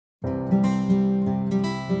Hi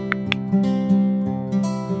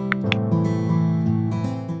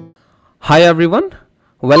everyone,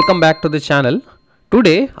 welcome back to the channel.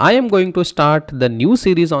 Today I am going to start the new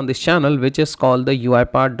series on this channel which is called the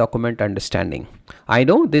UiPath Document Understanding. I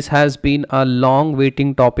know this has been a long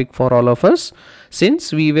waiting topic for all of us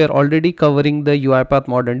since we were already covering the UiPath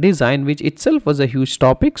Modern Design, which itself was a huge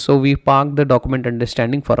topic, so we parked the document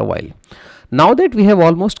understanding for a while. Now that we have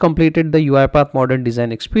almost completed the UiPath Modern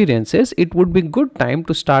Design experiences, it would be good time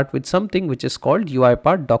to start with something which is called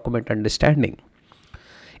UiPath Document Understanding.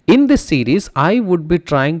 In this series, I would be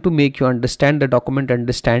trying to make you understand the document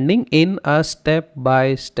understanding in a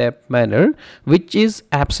step-by-step manner, which is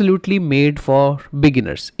absolutely made for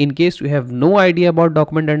beginners. In case you have no idea about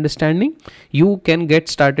document understanding, you can get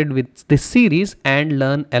started with this series and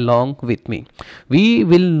learn along with me. We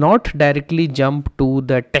will not directly jump to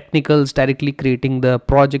the technicals, directly creating the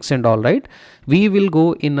projects and all, right? We will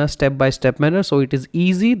go in a step-by-step manner, so it is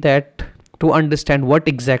easy that to understand what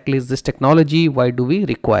exactly is this technology, why do we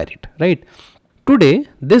require it, right? Today,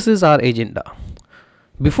 this is our agenda.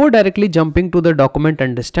 Before directly jumping to the document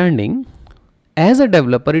understanding, as a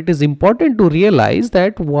developer, it is important to realize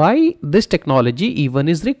that why this technology even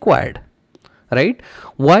is required, right?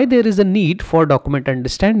 Why there is a need for document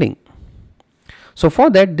understanding. So for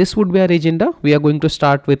that, this would be our agenda. We are going to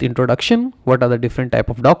start with introduction. What are the different type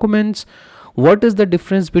of documents? What is the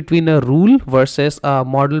difference between a rule versus a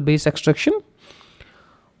model-based extraction?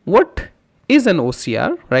 What is an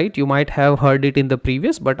OCR, right? You might have heard it in the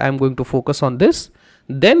previous, but I'm going to focus on this.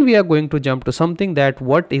 Then we are going to jump to something that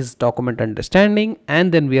what is document understanding,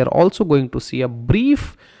 and then we are also going to see a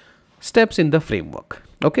brief steps in the framework.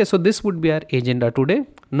 Okay, so this would be our agenda today,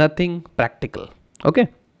 nothing practical. Okay,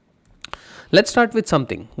 let's start with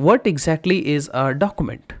something. What exactly is a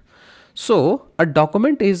document? So a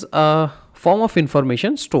document is a form of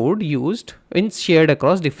information stored, used, and shared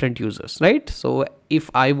across different users, right? So if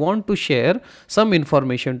I want to share some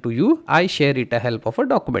information to you, I share it a help of a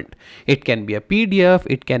document. It can be a PDF,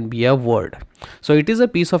 it can be a Word. So it is a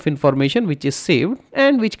piece of information which is saved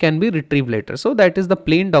and which can be retrieved later. So that is the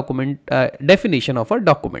plain document definition of a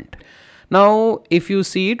document. Now, if you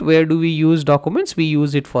see it, where do we use documents? We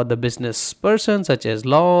use it for the business person such as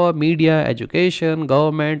law, media, education,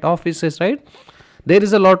 government, offices, right? There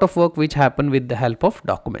is a lot of work which happen with the help of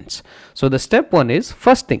documents. So the step one is,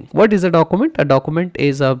 first thing, what is a document? A document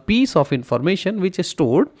is a piece of information which is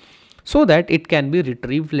stored so that it can be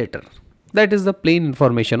retrieved later. That is the plain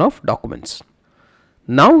information of documents.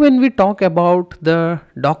 Now when we talk about the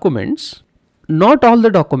documents, not all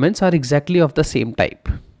the documents are exactly of the same type.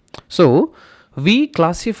 So we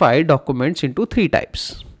classify documents into three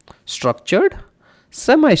types: structured,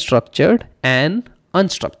 semi-structured, and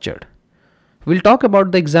unstructured. We'll talk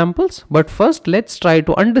about the examples, but first let's try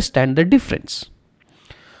to understand the difference.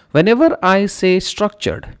 Whenever I say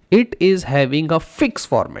structured, it is having a fixed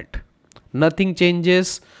format. Nothing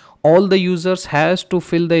changes. All the users has to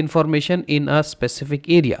fill the information in a specific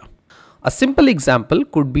area. A simple example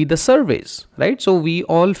could be the surveys, right? So we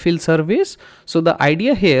all fill surveys. So the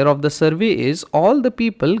idea here of the survey is all the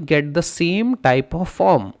people get the same type of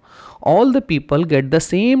form. All the people get the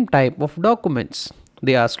same type of documents.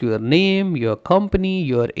 They ask your name, your company,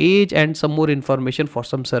 your age, and some more information for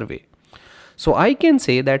some survey. So I can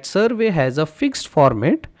say that survey has a fixed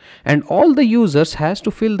format and all the users has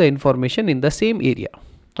to fill the information in the same area.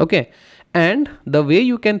 Okay. And the way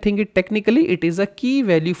you can think it technically, it is a key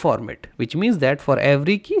value format, which means that for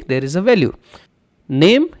every key there is a value.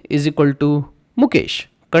 Name is equal to Mukesh,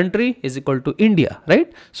 country is equal to India,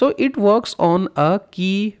 right? So it works on a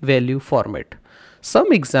key value format.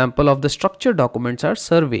 Some example of the structured documents are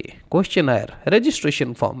survey, questionnaire,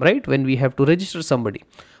 registration form, right? When we have to register somebody,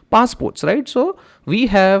 passports, right? So we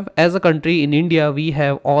have, as a country in India, we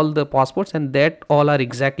have all the passports and that all are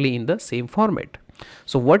exactly in the same format.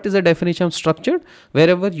 So what is the definition of structured?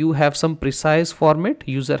 Wherever you have some precise format,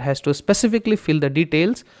 user has to specifically fill the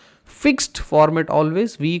details. Fixed format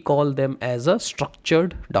always, we call them as a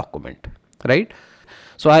structured document, right?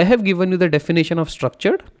 So I have given you the definition of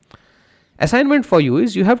structured. Assignment for you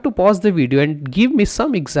is you have to pause the video and give me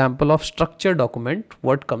some example of structured document,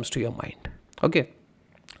 what comes to your mind. Okay,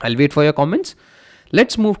 I'll wait for your comments.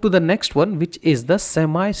 Let's move to the next one, which is the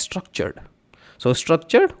semi-structured. So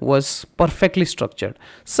structured was perfectly structured.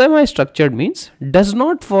 Semi-structured means does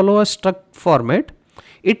not follow a struct format.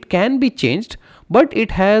 It can be changed, but it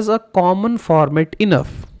has a common format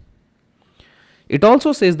enough. It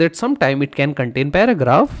also says that sometime it can contain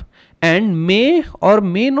paragraph and may or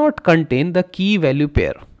may not contain the key value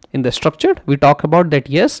pair. In the structured, we talk about that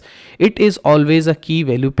yes, it is always a key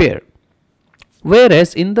value pair.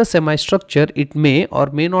 Whereas in the semi-structure, it may or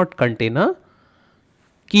may not contain a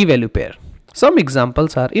key value pair. Some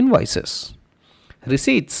examples are invoices,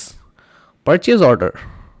 receipts, purchase order,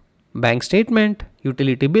 bank statement,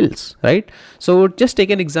 utility bills, right? So just take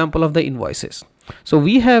an example of the invoices. So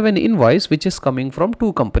we have an invoice which is coming from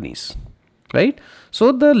two companies, right?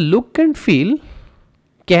 So the look and feel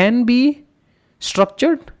can be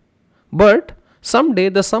structured, but someday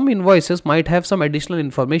some invoices might have some additional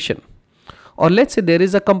information. Or let's say there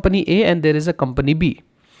is a company A and there is a company B.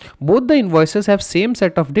 Both the invoices have same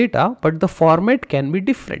set of data, but the format can be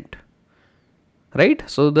different, right?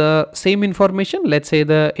 So the same information, let's say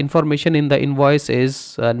the information in the invoice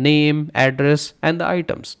is name, address and the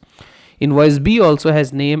items. Invoice B also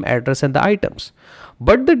has name, address and the items.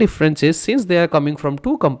 But the difference is, since they are coming from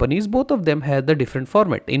two companies, both of them have the different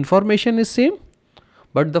format. Information is same,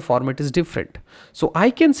 but the format is different. So I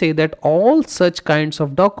can say that all such kinds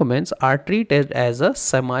of documents are treated as a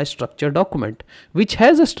semi-structured document, which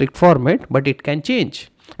has a strict format, but it can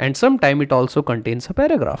change. And sometimes it also contains a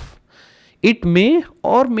paragraph. It may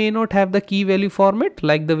or may not have the key value format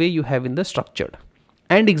like the way you have in the structured.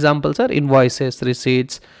 And examples are invoices,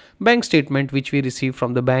 receipts, bank statement which we receive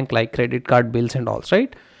from the bank like credit card bills and all,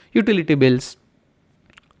 right? Utility bills.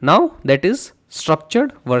 Now that is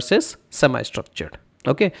structured versus semi-structured.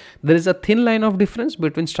 Okay, there is a thin line of difference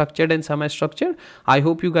between structured and semi-structured. I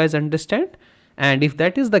hope you guys understand. And if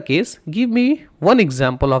that is the case, give me one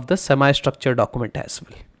example of the semi-structured document as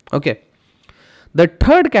well. Okay. The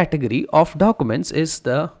third category of documents is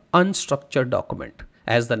the unstructured document.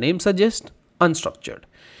 As the name suggests, unstructured.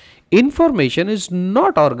 Information is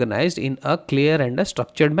not organized in a clear and a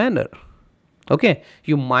structured manner. Okay,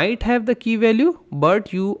 you might have the key value,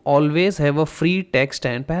 but you always have a free text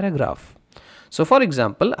and paragraph. So for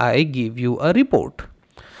example, I give you a report,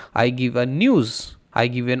 I give a news, I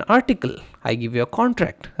give you an article, I give you a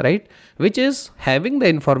contract, right? Which is having the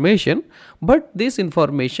information, but this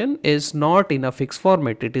information is not in a fixed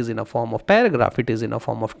format. It is in a form of paragraph. It is in a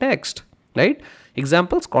form of text, right?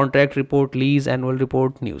 Examples: contract, report, lease, annual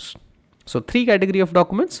report, news. So three category of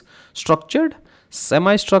documents: structured,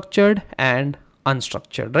 semi-structured and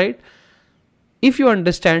unstructured, right? If you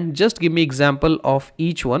understand, just give me example of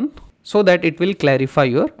each one so that it will clarify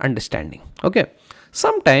your understanding. Okay.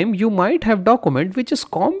 Sometime you might have document which is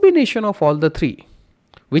combination of all the three,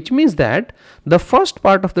 which means that the first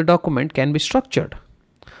part of the document can be structured.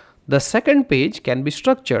 The second page can be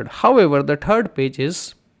structured. However, the third page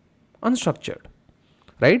is unstructured,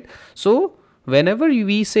 right? So whenever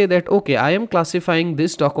we say that, okay, I am classifying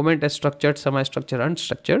this document as structured, semi-structured,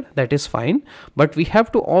 unstructured, that is fine. But we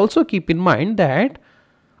have to also keep in mind that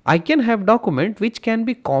I can have document which can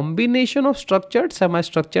be combination of structured,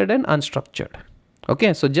 semi-structured and unstructured.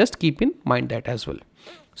 Okay, so just keep in mind that as well.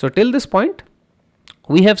 So till this point,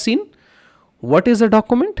 we have seen what is a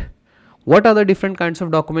document, what are the different kinds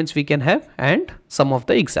of documents we can have, and some of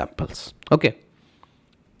the examples. Okay.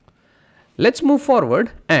 Let's move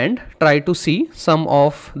forward and try to see some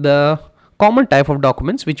of the common type of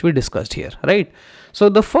documents which we discussed here, right? So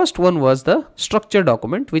the first one was the structured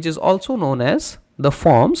document, which is also known as the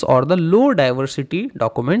forms or the low diversity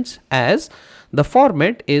documents, as the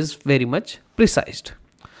format is very much precised.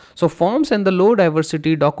 So forms and the low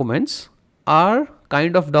diversity documents are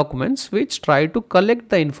kind of documents which try to collect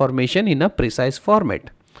the information in a precise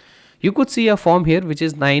format. You could see a form here which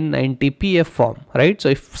is 990 PF form, right? So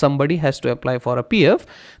if somebody has to apply for a PF,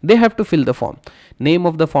 they have to fill the form. Name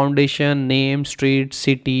of the foundation, name, street,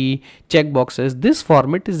 city, check boxes. This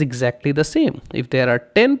format is exactly the same. If there are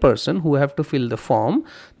 10 persons who have to fill the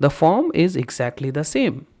form is exactly the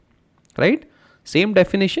same, right? Same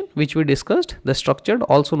definition which we discussed. The structured,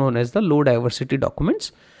 also known as the low diversity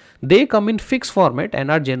documents, they come in fixed format and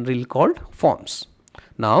are generally called forms.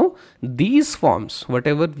 Now these forms,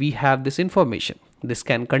 whatever we have this information, this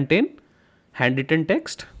can contain handwritten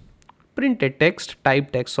text, printed text,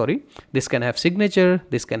 typed text, this can have signature,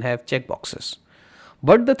 this can have check boxes.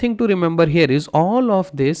 But the thing to remember here is all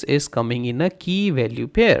of this is coming in a key value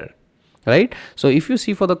pair, right? So if you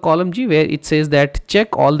see for the column G where it says that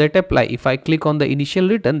check all that apply, if I click on the initial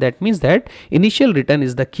written, that means that initial written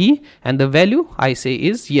is the key and the value I say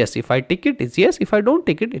is yes. If I tick it, it's yes. If I don't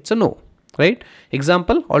tick it, it's a no, right?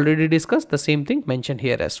 Example already discussed, the same thing mentioned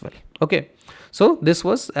here as well. Okay, so this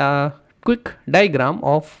was a quick diagram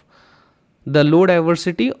of the low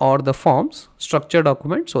diversity or the forms structured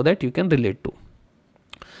document so that you can relate to.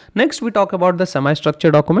 Next, we talk about the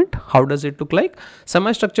semi-structured document. How does it look like?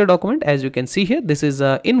 Semi-structured document, as you can see here, this is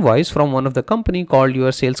an invoice from one of the company called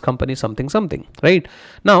your sales company something something, right?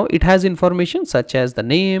 Now it has information such as the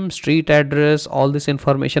name, street address, all this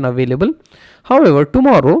information available. However,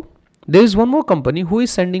 tomorrow there is one more company who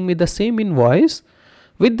is sending me the same invoice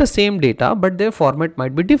with the same data, but their format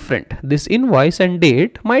might be different. This invoice and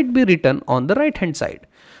date might be written on the right hand side.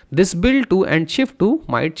 This bill to and shift to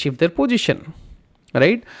might shift their position,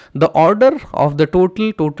 right? The order of the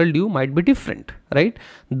total due might be different, right?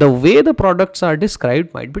 The way the products are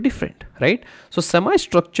described might be different, right? So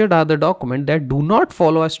semi-structured are the document that do not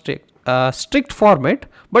follow a strict format,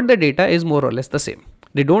 but the data is more or less the same.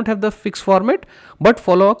 They don't have the fixed format, but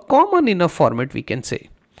follow a common enough format, we can say.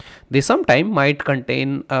 They sometimes might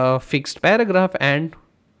contain a fixed paragraph and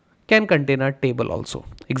can contain a table also.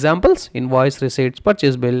 Examples: invoice, receipts,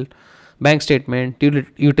 purchase bill, bank statement,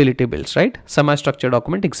 utility bills, right? Semi-structured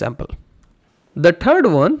document example. The third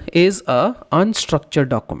one is a unstructured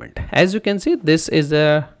document. As you can see, this is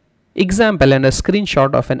a example and a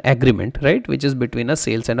screenshot of an agreement, right, which is between a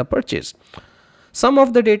sales and a purchase. Some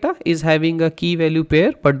of the data is having a key value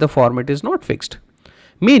pair, but the format is not fixed.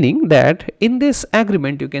 Meaning that in this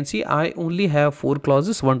agreement, you can see I only have 4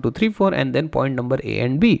 clauses, 1, 2, 3, 4, and then point number A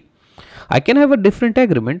and B. I can have a different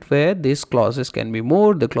agreement where these clauses can be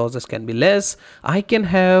more, the clauses can be less. I can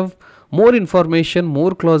have more information,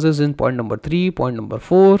 more clauses in point number 3, point number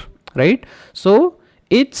 4, right? So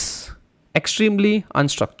it's extremely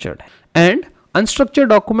unstructured. And unstructured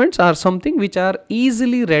documents are something which are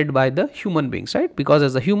easily read by the human beings, right? Because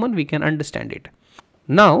as a human, we can understand it.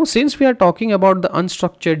 Now, since we are talking about the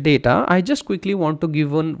unstructured data, I just quickly want to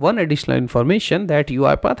give one additional information that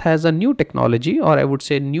UiPath has a new technology, or I would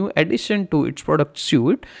say new addition to its product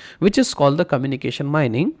suite, which is called the communication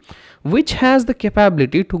mining, which has the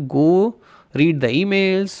capability to go read the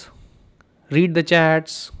emails, read the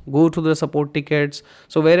chats, go to the support tickets.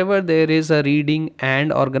 So wherever there is a reading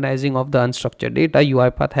and organizing of the unstructured data,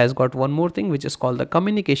 UiPath has got one more thing which is called the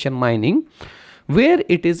communication mining, where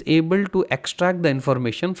it is able to extract the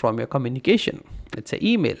information from your communication. It's an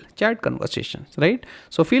email, chat conversations, right?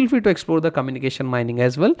 So feel free to explore the communication mining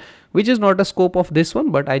as well, which is not a scope of this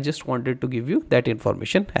one, but I just wanted to give you that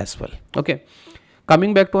information as well. Okay.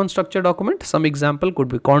 Coming back to unstructured document, some example could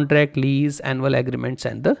be contract, lease, annual agreements,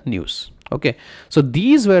 and the news. Okay, so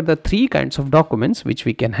these were the 3 kinds of documents which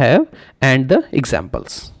we can have and the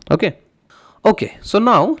examples. Okay. Okay, so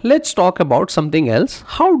now let's talk about something else.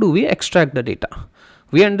 How do we extract the data?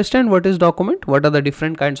 We understand what is document, what are the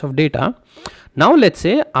different kinds of data. Now let's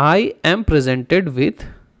say I am presented with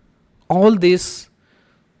all these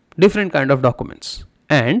different kind of documents,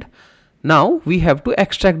 and now we have to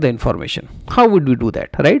extract the information. How would we do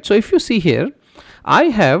that, right? So if you see here, I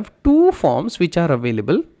have 2 forms which are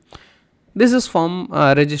available. This is form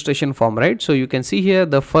registration form, right? So you can see here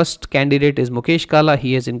the first candidate is Mukesh.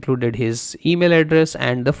 He has included his email address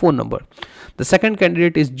and the phone number. The second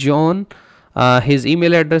candidate is John, his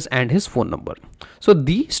email address and his phone number. So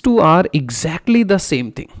these 2 are exactly the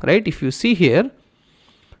same thing, right? If you see here,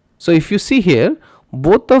 so if you see here,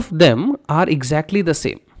 both of them are exactly the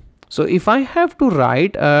same. So if I have to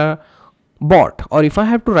write a bot, or if I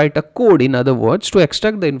have to write a code, in other words, to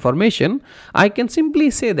extract the information, I can simply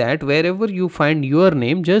say that wherever you find your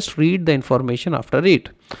name, just read the information after it.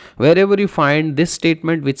 Wherever you find this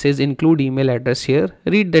statement which says include email address here,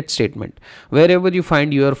 read that statement. Wherever you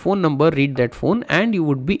find your phone number, read that phone, and you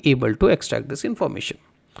would be able to extract this information.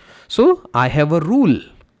 So I have a rule,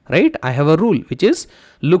 right? I have a rule which is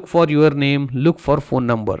look for your name, look for phone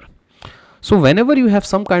number. So whenever you have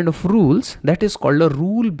some kind of rules, that is called a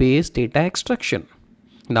rule-based data extraction.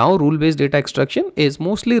 Now rule-based data extraction is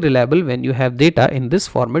mostly reliable when you have data in this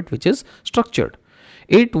format which is structured.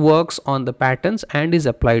 It works on the patterns and is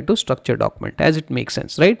applied to structured document as it makes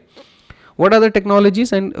sense, right? What are the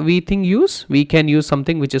technologies and we use? We can use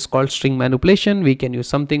something which is called string manipulation. We can use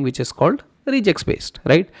something which is called regex based,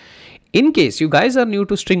 right? In case you guys are new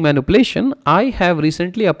to string manipulation, I have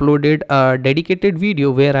recently uploaded a dedicated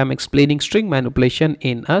video where I'm explaining string manipulation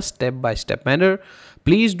in a step-by-step manner.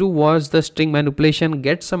 Please do watch the string manipulation,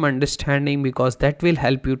 get some understanding, because that will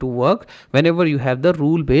help you to work whenever you have the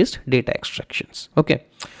rule-based data extractions. Okay.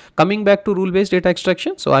 Coming back to rule-based data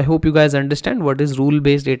extraction, so I hope you guys understand what is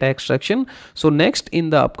rule-based data extraction. So next in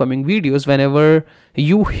the upcoming videos, whenever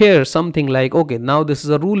you hear something like, okay, now this is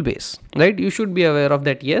a rule base, right? You should be aware of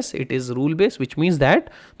that. Yes, it is rule based, which means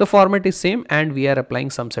that the format is same and we are applying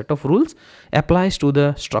some set of rules applies to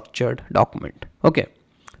the structured document. Okay.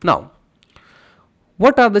 Now,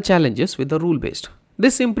 what are the challenges with the rule based?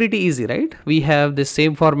 This seems pretty easy, right? We have the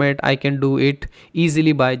same format. I can do it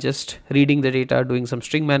easily by just reading the data, doing some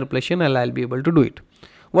string manipulation, and I'll be able to do it.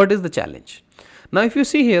 What is the challenge? Now if you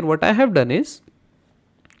see here, what I have done is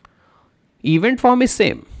event form is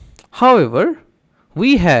same. However,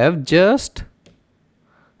 we have just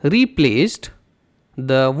replaced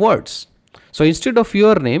the words. So instead of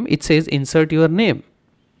your name, it says insert your name.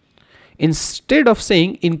 Instead of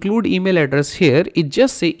saying include email address here, it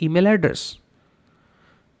just say email address.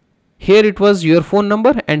 Here it was your phone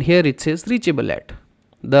number and here it says reachable at.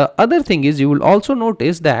 The other thing is, you will also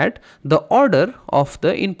notice that the order of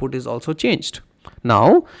the input is also changed.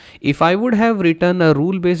 Now, if I would have written a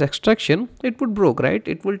rule based extraction, it would broke, right?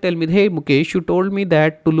 It will tell me, hey Mukesh, you told me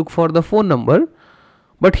that to look for the phone number,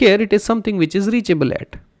 but here it is something which is reachable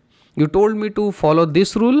at. You told me to follow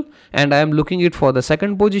this rule and I am looking it for the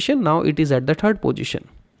second position. Now it is at the third position.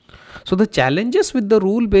 So the challenges with the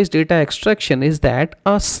rule based data extraction is that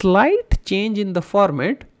a slight change in the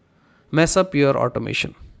format mess up your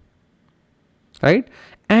automation, right?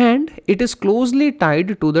 And it is closely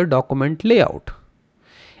tied to the document layout.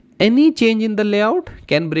 Any change in the layout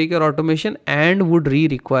can break your automation and would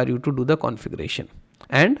require you to do the configuration.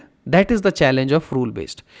 And that is the challenge of rule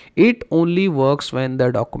based. It only works when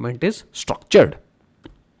the document is structured.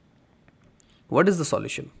 What is the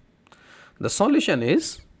solution? The solution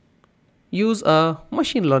is use a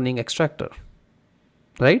machine learning extractor,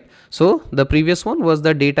 right? So the previous one was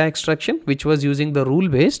the data extraction, which was using the rule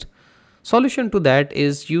based. Solution to that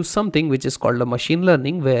is use something which is called a machine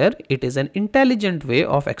learning, where it is an intelligent way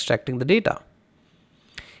of extracting the data.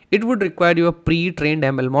 It would require you a pre-trained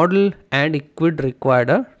ML model and it would require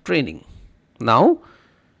a training. Now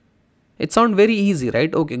it sounds very easy,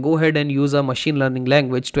 right? Okay, go ahead and use a machine learning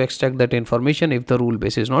language to extract that information if the rule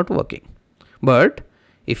base is not working. But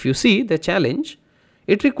if you see the challenge,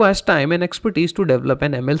 it requires time and expertise to develop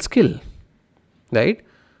an ML skill, right?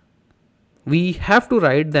 We have to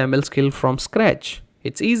write the ML skill from scratch.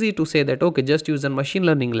 It's easy to say that, okay, just use a machine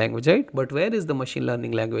learning language, right? But where is the machine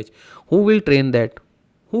learning language? Who will train that?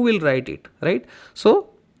 Who will write it, right?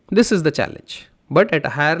 So this is the challenge. But at a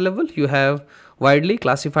higher level, you have widely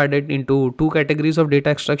classified it into two categories of data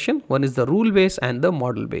extraction. One is the rule based and the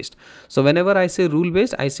model based. So whenever I say rule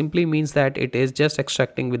based, I simply means that it is just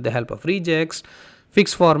extracting with the help of regex,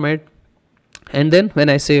 fixed format. And then when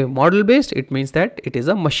I say model based, it means that it is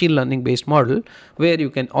a machine learning based model where you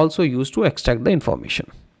can also use to extract the information.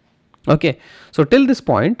 Okay, so till this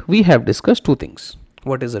point, we have discussed two things.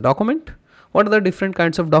 What is a document? What are the different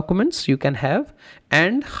kinds of documents you can have,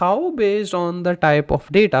 and how based on the type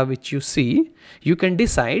of data which you see, you can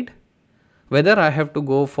decide whether I have to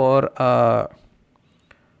go for a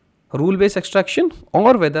rule based extraction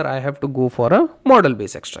or whether I have to go for a model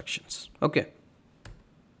based extractions. Okay.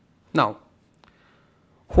 Now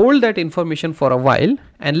hold that information for a while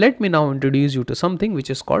and let me now introduce you to something which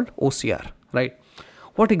is called OCR, right?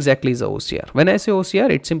 What exactly is a OCR? When I say OCR,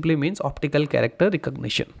 it simply means optical character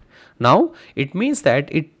recognition. Now it means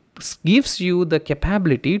that it gives you the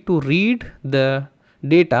capability to read the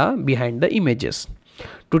data behind the images.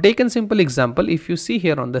 To take a simple example, if you see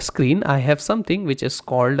here on the screen, I have something which is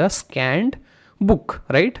called a scanned book,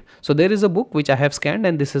 right? So there is a book which I have scanned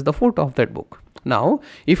and this is the photo of that book. Now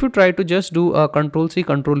if you try to just do a Ctrl+C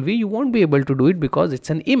Ctrl+V, you won't be able to do it because it's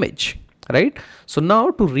an image, right? So now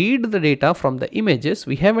to read the data from the images,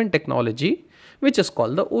 we have a technology which is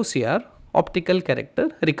called the OCR, optical character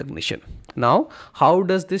recognition. Now how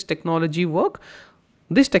does this technology work?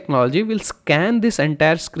 This technology will scan this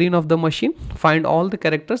entire screen of the machine, find all the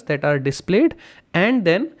characters that are displayed, and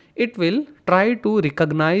then it will try to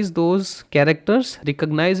recognize those characters,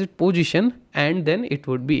 recognize its position, and then it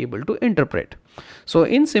would be able to interpret. So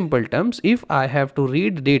in simple terms, if I have to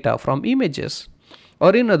read data from images,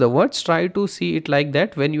 or in other words, try to see it like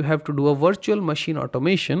that, when you have to do a virtual machine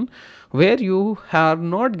automation where you are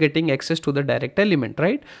not getting access to the direct element,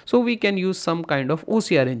 right? So we can use some kind of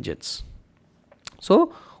OCR engines.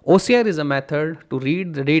 So OCR is a method to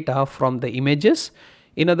read the data from the images.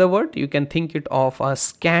 In other words, you can think it of a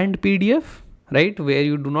scanned PDF, right? Where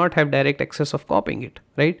you do not have direct access of copying it,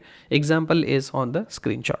 right? Example is on the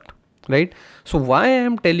screenshot, right? So why I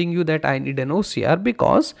am telling you that I need an OCR?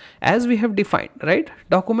 Because as we have defined, right,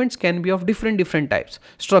 documents can be of different types: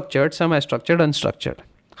 structured, semi-structured, unstructured.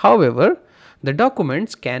 However, the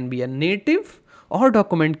documents can be a native or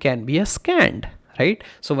document can be a scanned, right?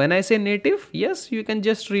 So when I say native, yes, you can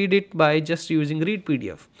just read it by just using read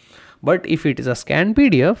PDF. But if it is a scanned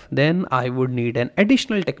PDF, then I would need an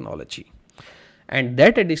additional technology. And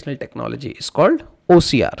that additional technology is called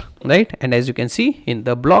OCR, right? And as you can see in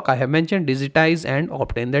the block, I have mentioned digitize and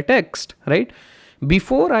obtain the text, right?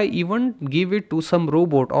 before I even give it to some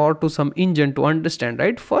robot or to some engine to understand,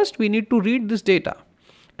 right? First we need to read this data,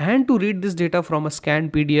 and to read this data from a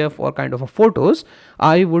scanned PDF or kind of a photos,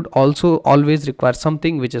 I would also always require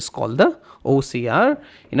something which is called the OCR,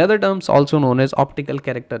 in other terms also known as optical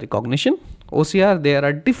character recognition. OCR, there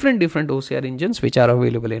are different OCR engines which are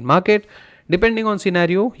available in market. Depending on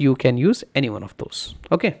scenario, you can use any one of those.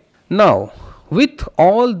 Okay, now with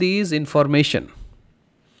all these information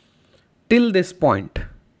till this point,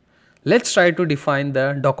 let's try to define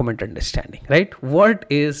the document understanding, right? What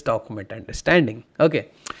is document understanding? Okay,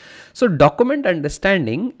 so document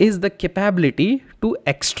understanding is the capability to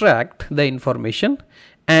extract the information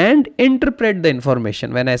and interpret the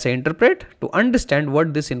information. When I say interpret, to understand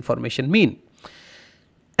what this information mean,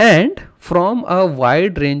 and from a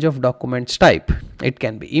wide range of documents type. It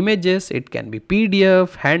can be images, it can be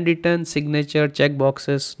PDF, handwritten, signature,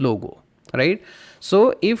 checkboxes, logo, right?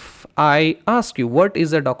 So if I ask you what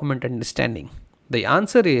is a document understanding, the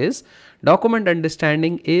answer is document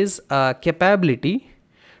understanding is a capability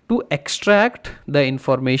to extract the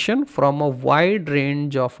information from a wide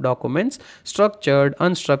range of documents, structured,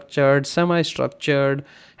 unstructured, semi-structured,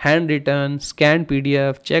 handwritten, scanned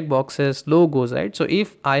PDF, checkboxes, logos, right? So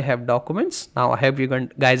if I have documents, now I hope you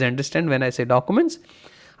guys understand when I say documents,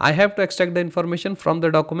 I have to extract the information from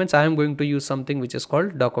the documents. I am going to use something which is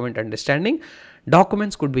called document understanding.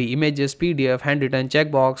 Documents could be images, PDF, handwritten,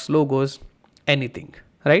 checkbox, logos, anything,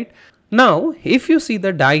 right? Now, if you see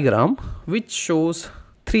the diagram which shows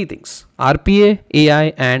three things: RPA,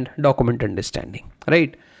 AI, and document understanding,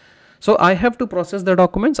 right? So I have to process the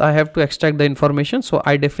documents, I have to extract the information, so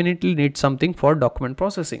I definitely need something for document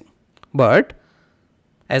processing. But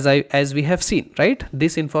as we have seen, right,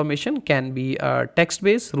 this information can be text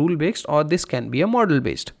based, rule based, or this can be a model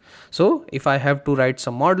based. So if I have to write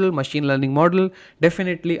some model, machine learning model,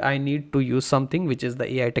 definitely I need to use something which is the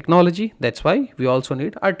AI technology. That's why we also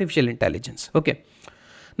need artificial intelligence. Okay,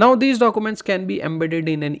 now these documents can be embedded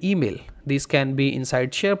in an email, these can be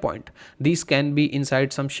inside SharePoint, these can be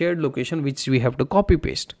inside some shared location which we have to copy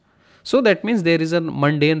paste. So that means there is a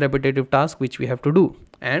mundane repetitive task which we have to do,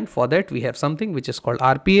 and for that we have something which is called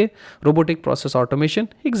RPA, robotic process automation,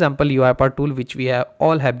 example UiPath tool, which we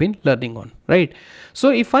all have been learning on, right? So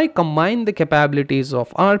if I combine the capabilities of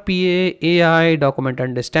RPA, AI, document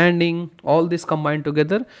understanding, all this combined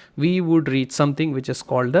together, we would reach something which is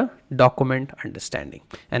called the document understanding,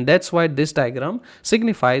 and that's why this diagram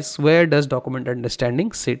signifies where does document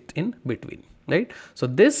understanding sit in between, right? So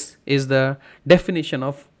this is the definition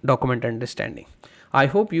of document understanding. I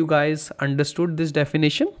hope you guys understood this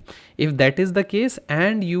definition. If that is the case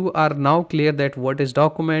and you are now clear that what is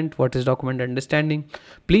document understanding,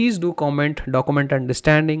 please do comment document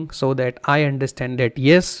understanding so that I understand that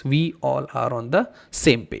yes, we all are on the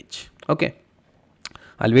same page. Okay,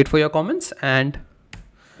 I'll wait for your comments. And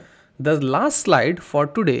the last slide for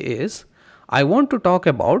today is I want to talk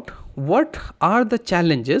about what are the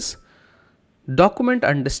challenges document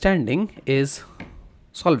understanding is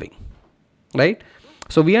solving, right?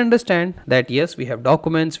 So we understand that yes, we have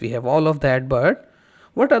documents, we have all of that, but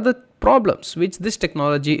what are the problems which this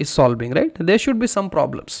technology is solving, right? There should be some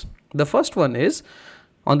problems. The first one is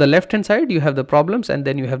on the left hand side, you have the problems and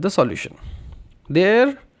then you have the solution.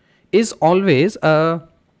 There is always a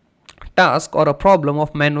task or a problem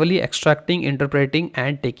of manually extracting, interpreting,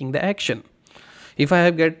 and taking the action. If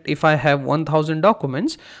I have 1000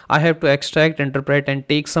 documents, I have to extract, interpret, and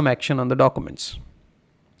take some action on the documents.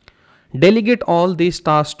 Delegate all these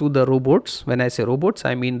tasks to the robots. When I say robots,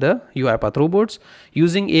 I mean the UiPath robots.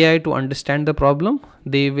 Using AI to understand the problem,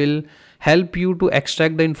 they will help you to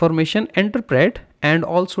extract the information, interpret, and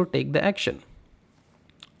also take the action.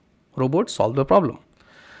 Robots solve the problem.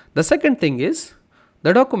 The second thing is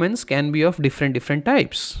the documents can be of different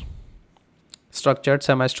types: structured,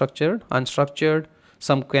 semi-structured, unstructured.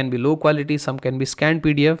 Some can be low quality, some can be scanned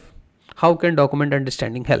PDF. How can document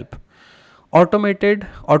understanding help?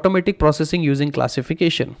 Automatic processing using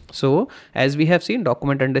classification. So as we have seen,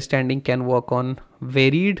 document understanding can work on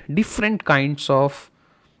varied different kinds of,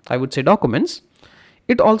 I would say, documents.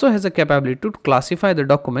 It also has a capability to classify the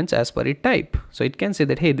documents as per its type. So it can say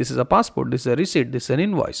that, hey, this is a passport, this is a receipt, this is an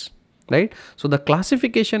invoice, right? So the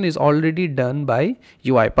classification is already done by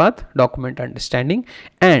UiPath document understanding,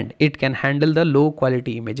 and it can handle the low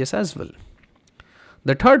quality images as well.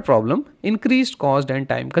 The third problem, increased cost and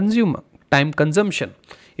time consumption.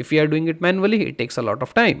 If you are doing it manually, it takes a lot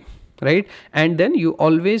of time, right? And then you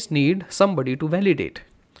always need somebody to validate.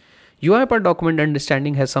 UiPath document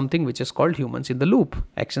understanding has something which is called humans in the loop,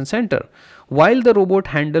 action center. While the robot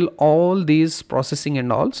handle all these processing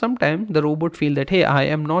and all, sometimes the robot feel that, hey, I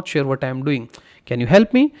am not sure what I am doing. Can you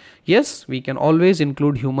help me? Yes, we can always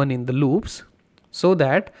include human in the loops so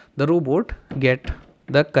that the robot get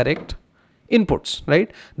the correct inputs,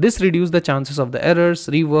 right? This reduces the chances of the errors,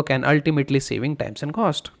 rework, and ultimately saving times and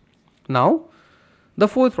cost. Now, the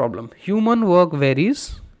fourth problem, human work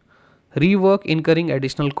varies, rework incurring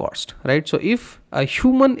additional cost, right? So if a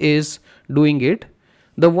human is doing it,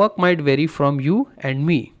 the work might vary from you and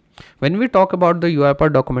me. When we talk about the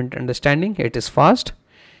UiPath document understanding, it is fast,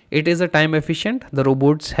 it is a time efficient, the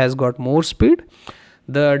robots has got more speed.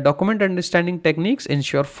 The document understanding techniques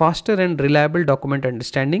ensure faster and reliable document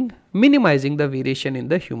understanding, minimizing the variation in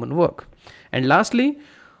the human work. And lastly,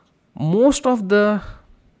 most of the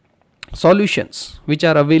solutions which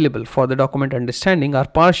are available for the document understanding are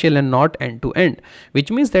partial and not end to end,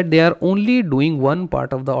 which means that they are only doing one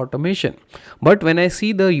part of the automation. But when I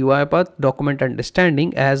see the UiPath document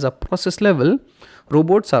understanding as a process level,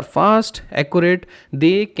 robots are fast, accurate,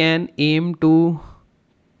 they can aim to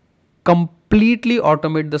completely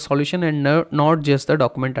automate the solution and not just the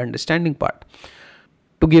document understanding part.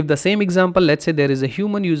 To give the same example, let's say there is a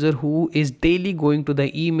human user who is daily going to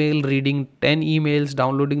the email, reading 10 emails,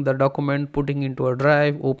 downloading the document, putting into a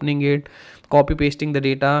drive, opening it, copy pasting the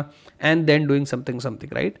data, and then doing something,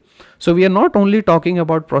 right? So we are not only talking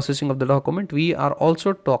about processing of the document, we are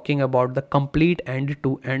also talking about the complete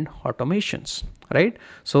end-to-end automations, right?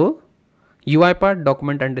 So UiPath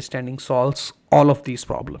document understanding solves all of these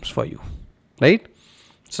problems for you, right?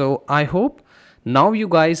 So I hope now you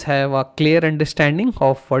guys have a clear understanding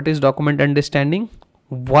of what is document understanding,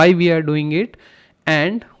 why we are doing it,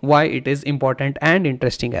 and why it is important and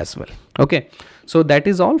interesting as well. Okay, so that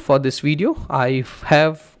is all for this video. I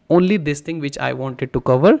have only this thing which I wanted to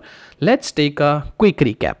cover. Let's take a quick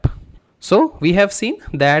recap. So we have seen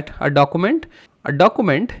that a document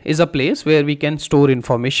is a place where we can store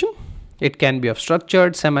information. It can be of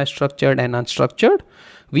structured, semi-structured, and unstructured.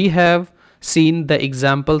 We have seen the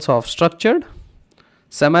examples of structured,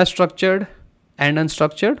 semi-structured, and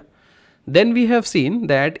unstructured. Then we have seen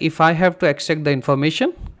that if I have to extract the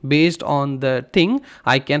information based on the thing,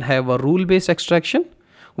 I can have a rule-based extraction.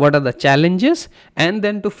 What are the challenges? And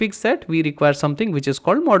then to fix that, we require something which is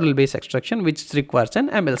called model-based extraction, which requires an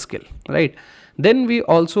ML skill, right? Then we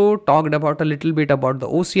also talked about a little bit about the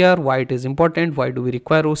OCR, why it is important, why do we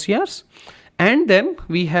require OCRs? And then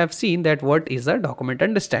we have seen that what is a document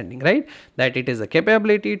understanding, right? That it is a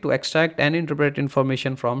capability to extract and interpret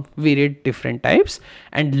information from varied different types.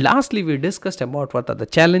 And lastly, we discussed about what are the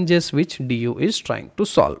challenges which DU is trying to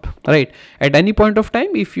solve, right? At any point of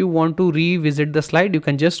time, if you want to revisit the slide, you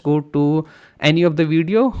can just go to any of the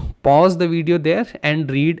video, pause the video there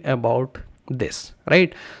and read about this,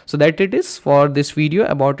 right? So that it is for this video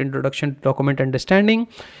about introduction to document understanding.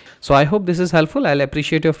 So I hope this is helpful. I'll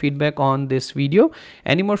appreciate your feedback on this video.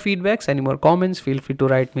 Any more feedbacks, any more comments, feel free to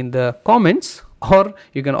write me in the comments, or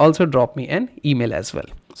you can also drop me an email as well.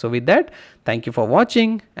 So with that, thank you for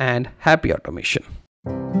watching and happy automation.